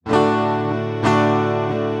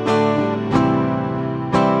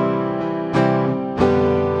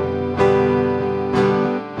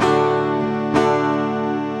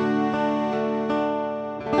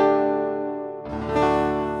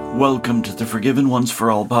Welcome to the Forgiven Ones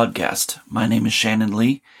for All podcast. My name is Shannon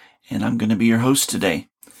Lee, and I'm going to be your host today.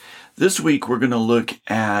 This week, we're going to look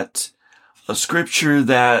at a scripture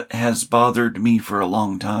that has bothered me for a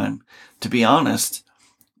long time. To be honest,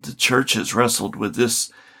 the church has wrestled with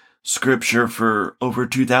this scripture for over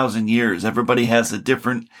 2,000 years. Everybody has a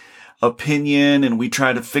different opinion, and we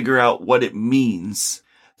try to figure out what it means.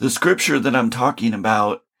 The scripture that I'm talking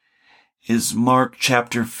about is Mark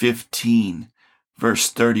chapter 15. Verse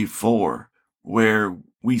 34, where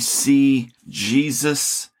we see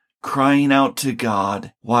Jesus crying out to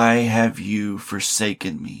God, "Why have you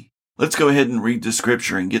forsaken me?" Let's go ahead and read the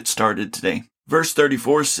scripture and get started today. Verse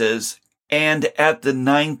 34 says, "And at the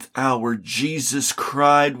 9th hour, Jesus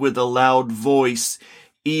cried with a loud voice,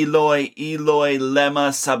 'Eloi, Eloi,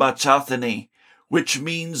 lema sabachthani,' which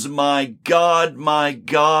means, my God,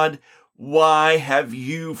 why have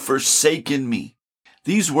you forsaken me?"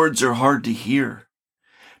 These words are hard to hear.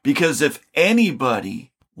 Because if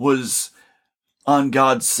anybody was on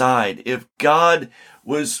God's side, if God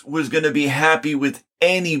was going to be happy with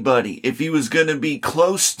anybody, if he was going to be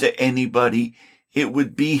close to anybody, it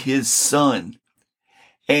would be his son.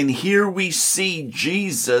 And here we see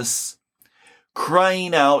Jesus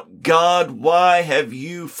crying out, "God, why have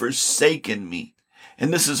you forsaken me?"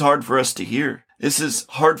 And this is hard for us to hear. This is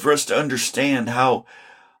hard for us to understand how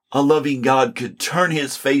a loving God could turn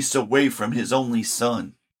his face away from his only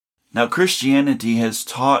son. Now, Christianity has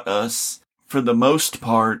taught us, for the most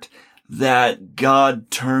part, that God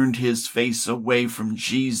turned his face away from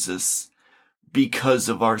Jesus because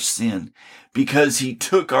of our sin, because he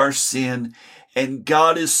took our sin, and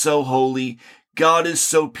God is so holy, God is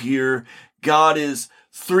so pure, God is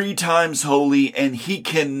 3 times holy, and he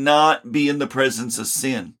cannot be in the presence of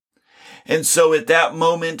sin. And so at that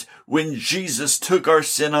moment, when Jesus took our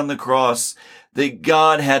sin on the cross, that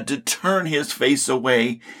God had to turn his face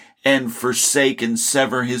away and forsake and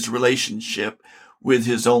sever his relationship with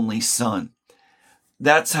his only son.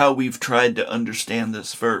 That's how we've tried to understand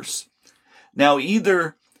this verse. Now,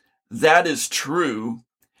 either that is true,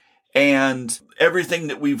 and everything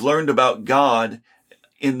that we've learned about God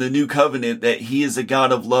in the new covenant, that he is a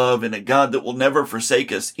God of love and a God that will never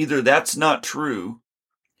forsake us, either that's not true,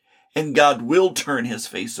 and God will turn his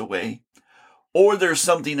face away, or there's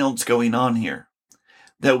something else going on here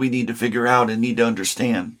that we need to figure out and need to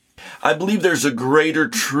understand. I believe there's a greater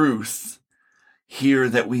truth here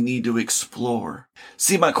that we need to explore.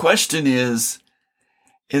 See, my question is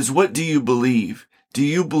what do you believe? Do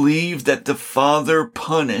you believe that the Father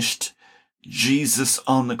punished Jesus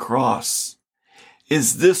on the cross?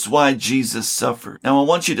 Is this why Jesus suffered? Now, I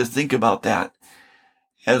want you to think about that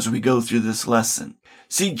as we go through this lesson.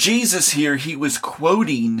 See, Jesus here, he was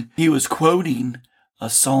quoting a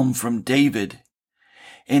psalm from David.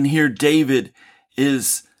 And here David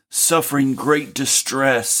is suffering great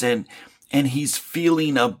distress, and he's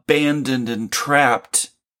feeling abandoned and trapped.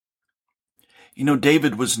 You know,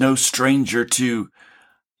 David was no stranger to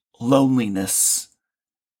loneliness.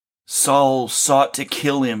 Saul sought to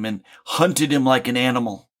kill him and hunted him like an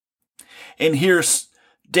animal. And here's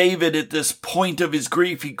David at this point of his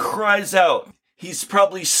grief. He cries out. He's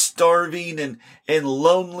probably starving and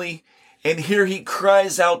lonely. And here he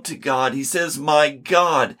cries out to God. He says, my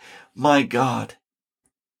God,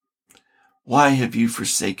 why have you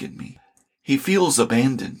forsaken me?" He feels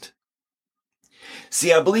abandoned.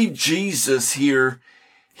 See, I believe Jesus here,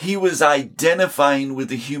 he was identifying with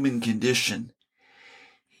the human condition.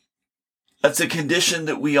 That's a condition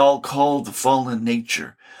that we all call the fallen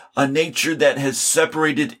nature, a nature that has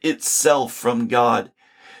separated itself from God.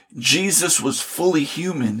 Jesus was fully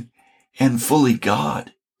human and fully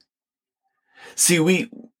God. See,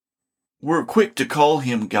 we're quick to call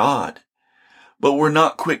him God, but we're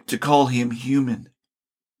not quick to call him human.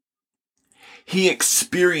 He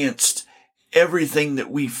experienced everything that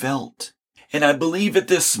we felt. And I believe at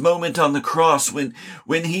this moment on the cross, when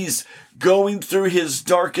he's going through his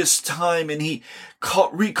darkest time and he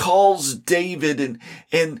recalls David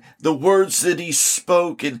and the words that he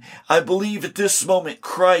spoke, and I believe at this moment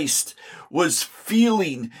Christ was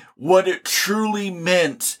feeling what it truly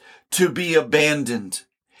meant to be abandoned.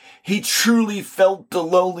 He truly felt the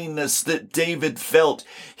loneliness that David felt.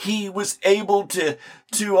 He was able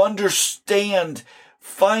to understand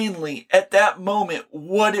finally at that moment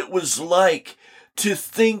what it was like to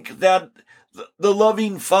think that the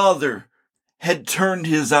loving Father had turned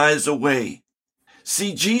his eyes away.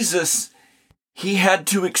 See, Jesus, he had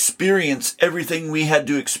to experience everything we had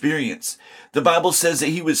to experience. The Bible says that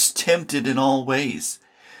he was tempted in all ways.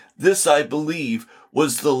 This, I believe,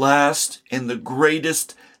 was the last and the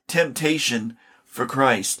greatest temptation for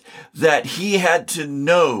Christ, that he had to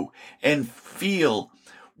know and feel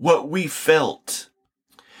what we felt.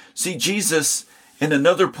 See, Jesus, in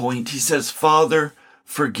another point, he says, Father,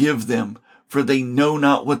 forgive them, for they know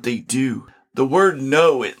not what they do. The word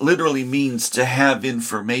know, it literally means to have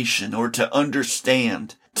information or to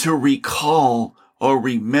understand, to recall or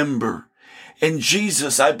remember. And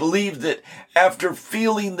Jesus, I believe that after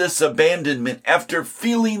feeling this abandonment, after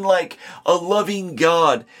feeling like a loving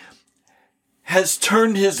God has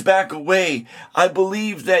turned his back away, I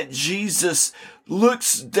believe that Jesus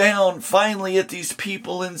looks down finally at these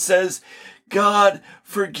people and says, God,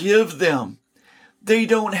 forgive them. They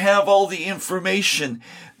don't have all the information.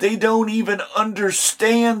 They don't even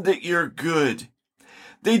understand that you're good.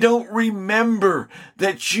 They don't remember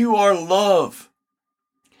that you are love.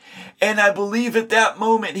 And I believe at that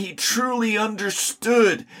moment he truly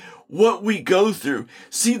understood what we go through.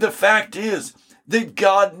 See, the fact is that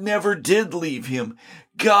God never did leave him.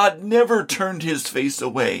 God never turned his face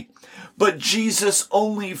away. But Jesus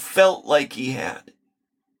only felt like he had.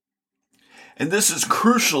 And this is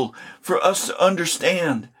crucial for us to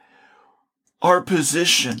understand our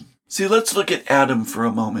position. See, let's look at Adam for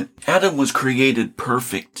a moment. Adam was created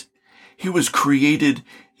perfect. He was created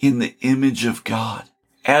in the image of God.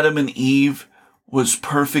 Adam and Eve was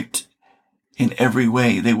perfect in every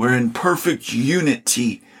way. They were in perfect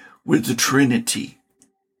unity with the Trinity.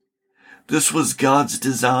 This was God's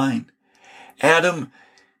design. Adam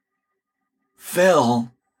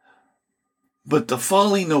fell, but the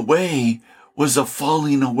falling away was a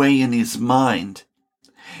falling away in his mind.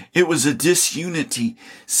 It was a disunity.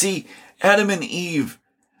 See, Adam and Eve,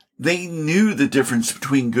 they knew the difference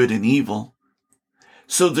between good and evil.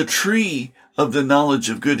 So the tree of the knowledge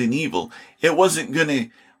of good and evil, it wasn't going to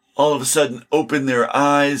all of a sudden open their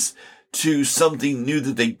eyes to something new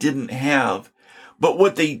that they didn't have. But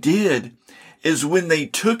what they did is when they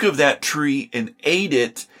took of that tree and ate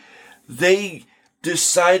it, they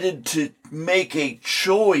decided to make a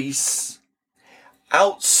choice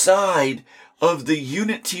outside of the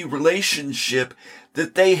unity relationship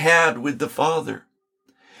that they had with the Father.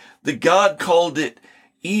 The God called it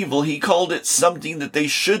evil. He called it something that they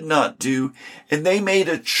should not do. And they made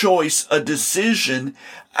a choice, a decision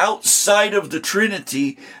outside of the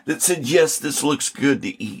Trinity that said, yes, this looks good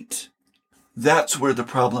to eat. That's where the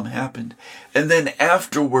problem happened. And then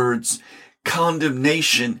afterwards,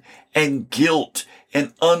 condemnation and guilt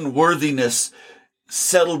and unworthiness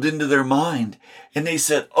settled into their mind. And they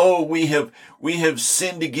said, oh, we have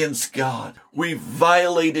sinned against God. We've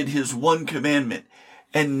violated his one commandment.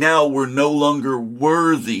 And now we're no longer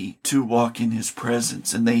worthy to walk in his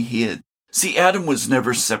presence. And they hid. See, Adam was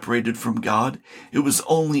never separated from God. It was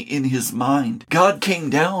only in his mind. God came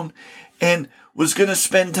down and was going to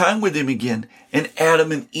spend time with him again. And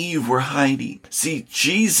Adam and Eve were hiding. See,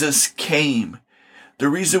 Jesus came. The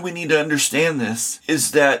reason we need to understand this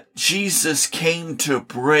is that Jesus came to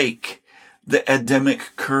break the Adamic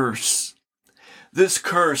curse. This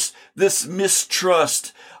curse, this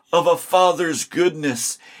mistrust of a father's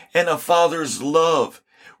goodness and a father's love.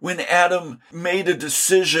 When Adam made a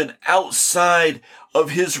decision outside of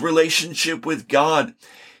his relationship with God,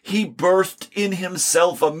 he birthed in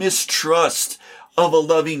himself a mistrust of a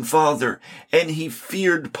loving father, and he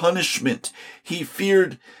feared punishment. He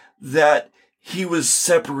feared that he was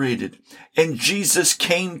separated, and Jesus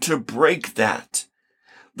came to break that.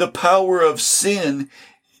 The power of sin,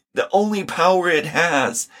 the only power it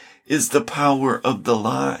has, is the power of the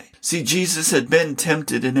lie. See, Jesus had been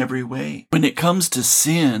tempted in every way. When it comes to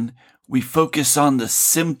sin, we focus on the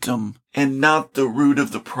symptom and not the root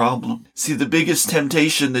of the problem. See, the biggest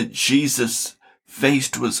temptation that Jesus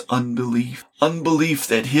faced was unbelief. Unbelief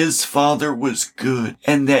that his Father was good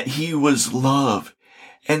and that he was love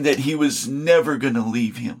and that he was never going to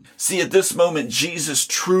leave him. See, at this moment, Jesus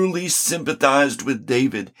truly sympathized with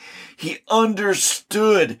David. He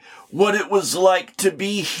understood what it was like to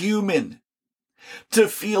be human, to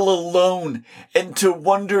feel alone, and to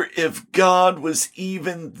wonder if God was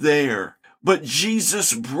even there. But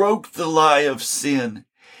Jesus broke the lie of sin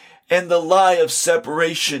and the lie of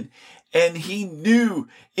separation, and he knew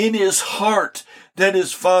in his heart that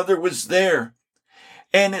his Father was there.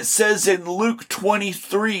 And it says in Luke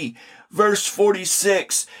 23, verse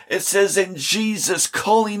 46, it says, and Jesus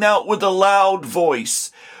calling out with a loud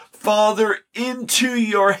voice, Father, into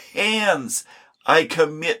your hands I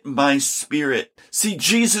commit my spirit. See,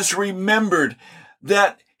 Jesus remembered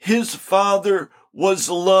that his Father was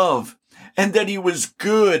love and that he was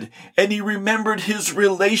good, and he remembered his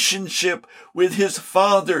relationship with his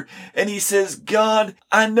Father. And he says, God,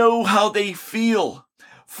 I know how they feel.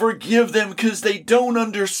 Forgive them because they don't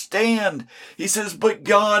understand. He says, but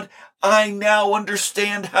God, I now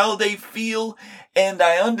understand how they feel, and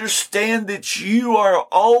I understand that you are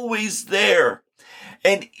always there.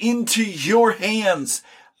 And into your hands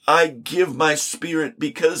I give my spirit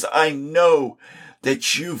because I know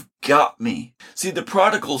that you've got me. See, the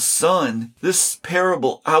prodigal son, this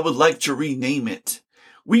parable, I would like to rename it.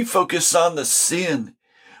 We focus on the sin.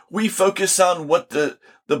 We focus on what the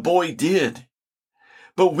boy did.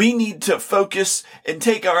 But we need to focus and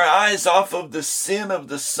take our eyes off of the sin of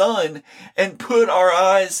the son and put our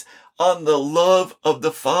eyes on the love of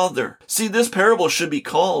the Father. See, this parable should be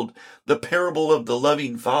called the parable of the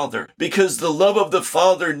loving Father, because the love of the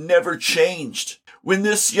Father never changed. When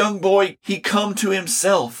this young boy, he come to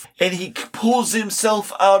himself and he pulls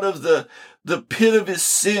himself out of the pit of his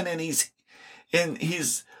sin, and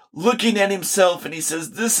he's looking at himself and he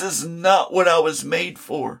says, this is not what I was made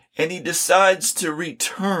for. And he decides to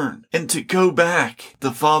return and to go back.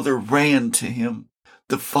 The Father ran to him.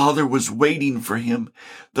 The Father was waiting for him.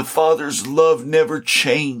 The Father's love never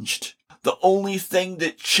changed. The only thing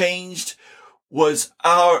that changed was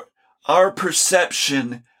our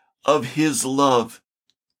perception of his love.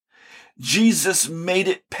 Jesus made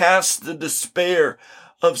it past the despair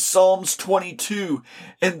of Psalms 22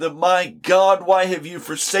 and the my God, why have you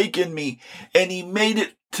forsaken me? And he made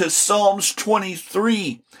it to Psalms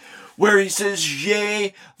 23, where he says,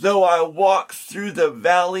 yea, though I walk through the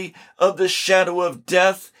valley of the shadow of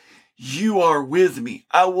death, you are with me.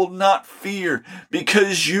 I will not fear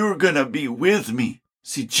because you're going to be with me.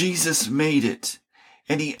 See, Jesus made it,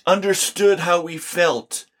 and he understood how we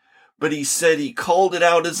felt, but he said he called it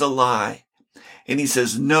out as a lie. And he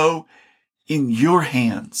says, no, in your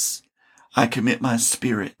hands I commit my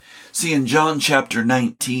spirit. See, in John chapter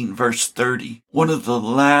 19, verse 30, one of the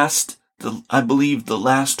last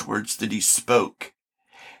words that he spoke,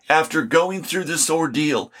 after going through this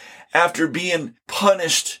ordeal, after being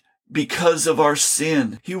punished because of our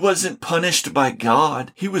sin, he wasn't punished by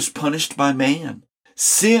God. He was punished by man.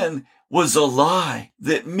 Sin was a lie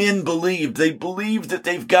that men believed. They believed that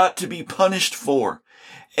they've got to be punished for.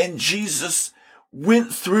 And Jesus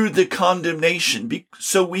went through the condemnation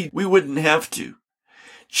so we wouldn't have to.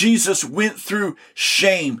 Jesus went through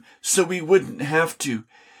shame so we wouldn't have to.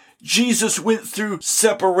 Jesus went through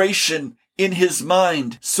separation in his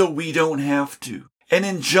mind so we don't have to. And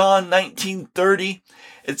in John 19:30,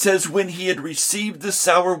 it says, when he had received the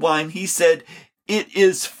sour wine, he said, it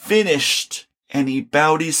is finished. And he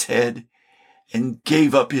bowed his head and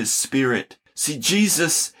gave up his spirit. See,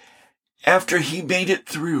 Jesus, after he made it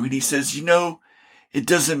through, and he says, it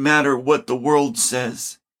doesn't matter what the world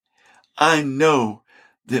says. I know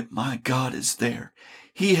that my God is there.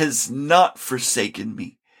 He has not forsaken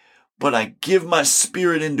me, but I give my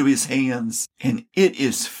spirit into his hands, and it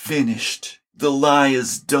is finished. The lie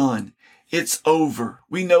is done. It's over.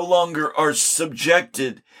 We no longer are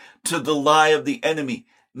subjected to the lie of the enemy.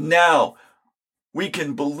 Now we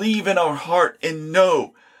can believe in our heart and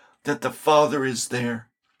know that the Father is there.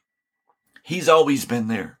 He's always been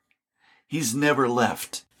there. He's never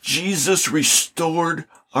left. Jesus restored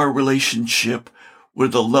our relationship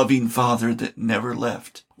with a loving Father that never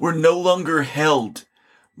left. We're no longer held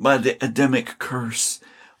by the Adamic curse,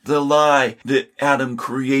 the lie that Adam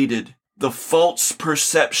created, the false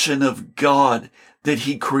perception of God that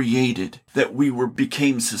he created that we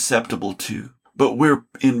became susceptible to. But we're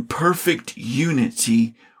in perfect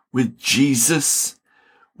unity with Jesus,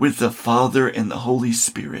 with the Father and the Holy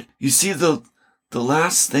Spirit. You see, the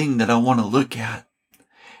last thing that I want to look at,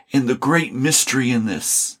 and the great mystery in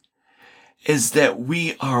this, is that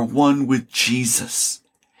we are one with Jesus.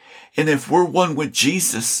 And if we're one with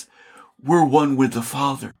Jesus, we're one with the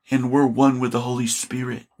Father, and we're one with the Holy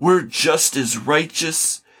Spirit. We're just as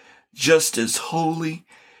righteous, just as holy,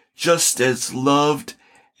 just as loved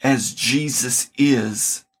as Jesus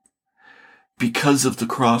is because of the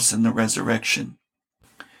cross and the resurrection.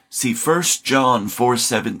 See, 1 John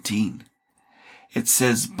 4:17, it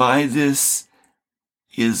says, by this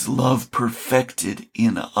is love perfected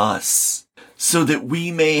in us, so that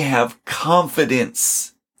we may have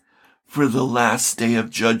confidence for the last day of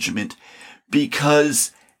judgment,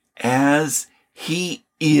 because as he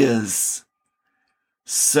is,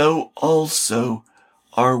 so also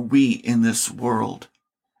are we in this world.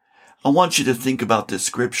 I want you to think about this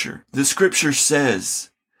scripture. The scripture says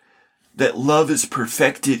that love is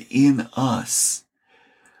perfected in us,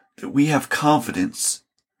 that we have confidence.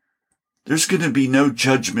 There's going to be no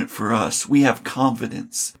judgment for us. We have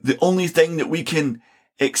confidence. The only thing that we can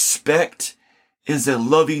expect is a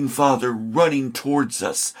loving Father running towards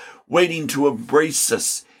us, waiting to embrace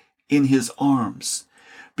us in his arms.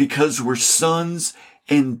 because we're sons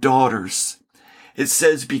and daughters. It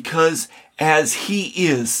says, because as He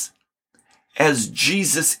is, as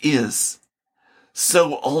Jesus is,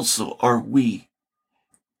 so also are we.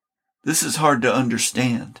 This is hard to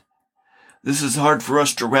understand. This is hard for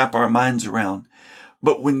us to wrap our minds around.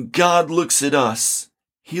 But when God looks at us,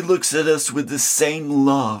 He looks at us with the same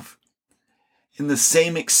love and the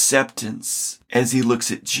same acceptance as He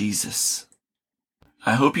looks at Jesus.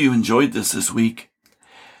 I hope you enjoyed this week.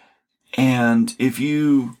 And if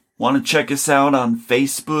you want to check us out on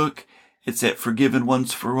Facebook, it's at Forgiven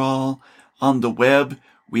Once for All. On the web,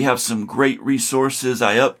 we have some great resources.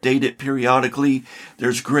 I update it periodically.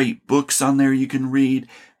 There's great books on there you can read,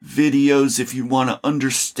 videos if you want to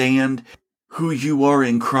understand who you are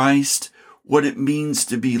in Christ, what it means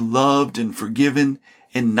to be loved and forgiven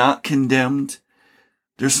and not condemned.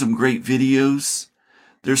 There's some great videos.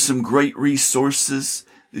 There's some great resources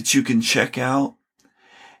that you can check out.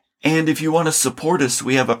 And if you want to support us,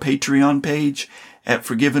 we have a Patreon page at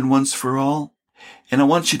Forgiven Once for All. And I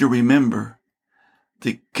want you to remember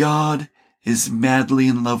that God is madly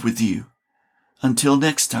in love with you. Until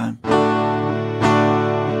next time.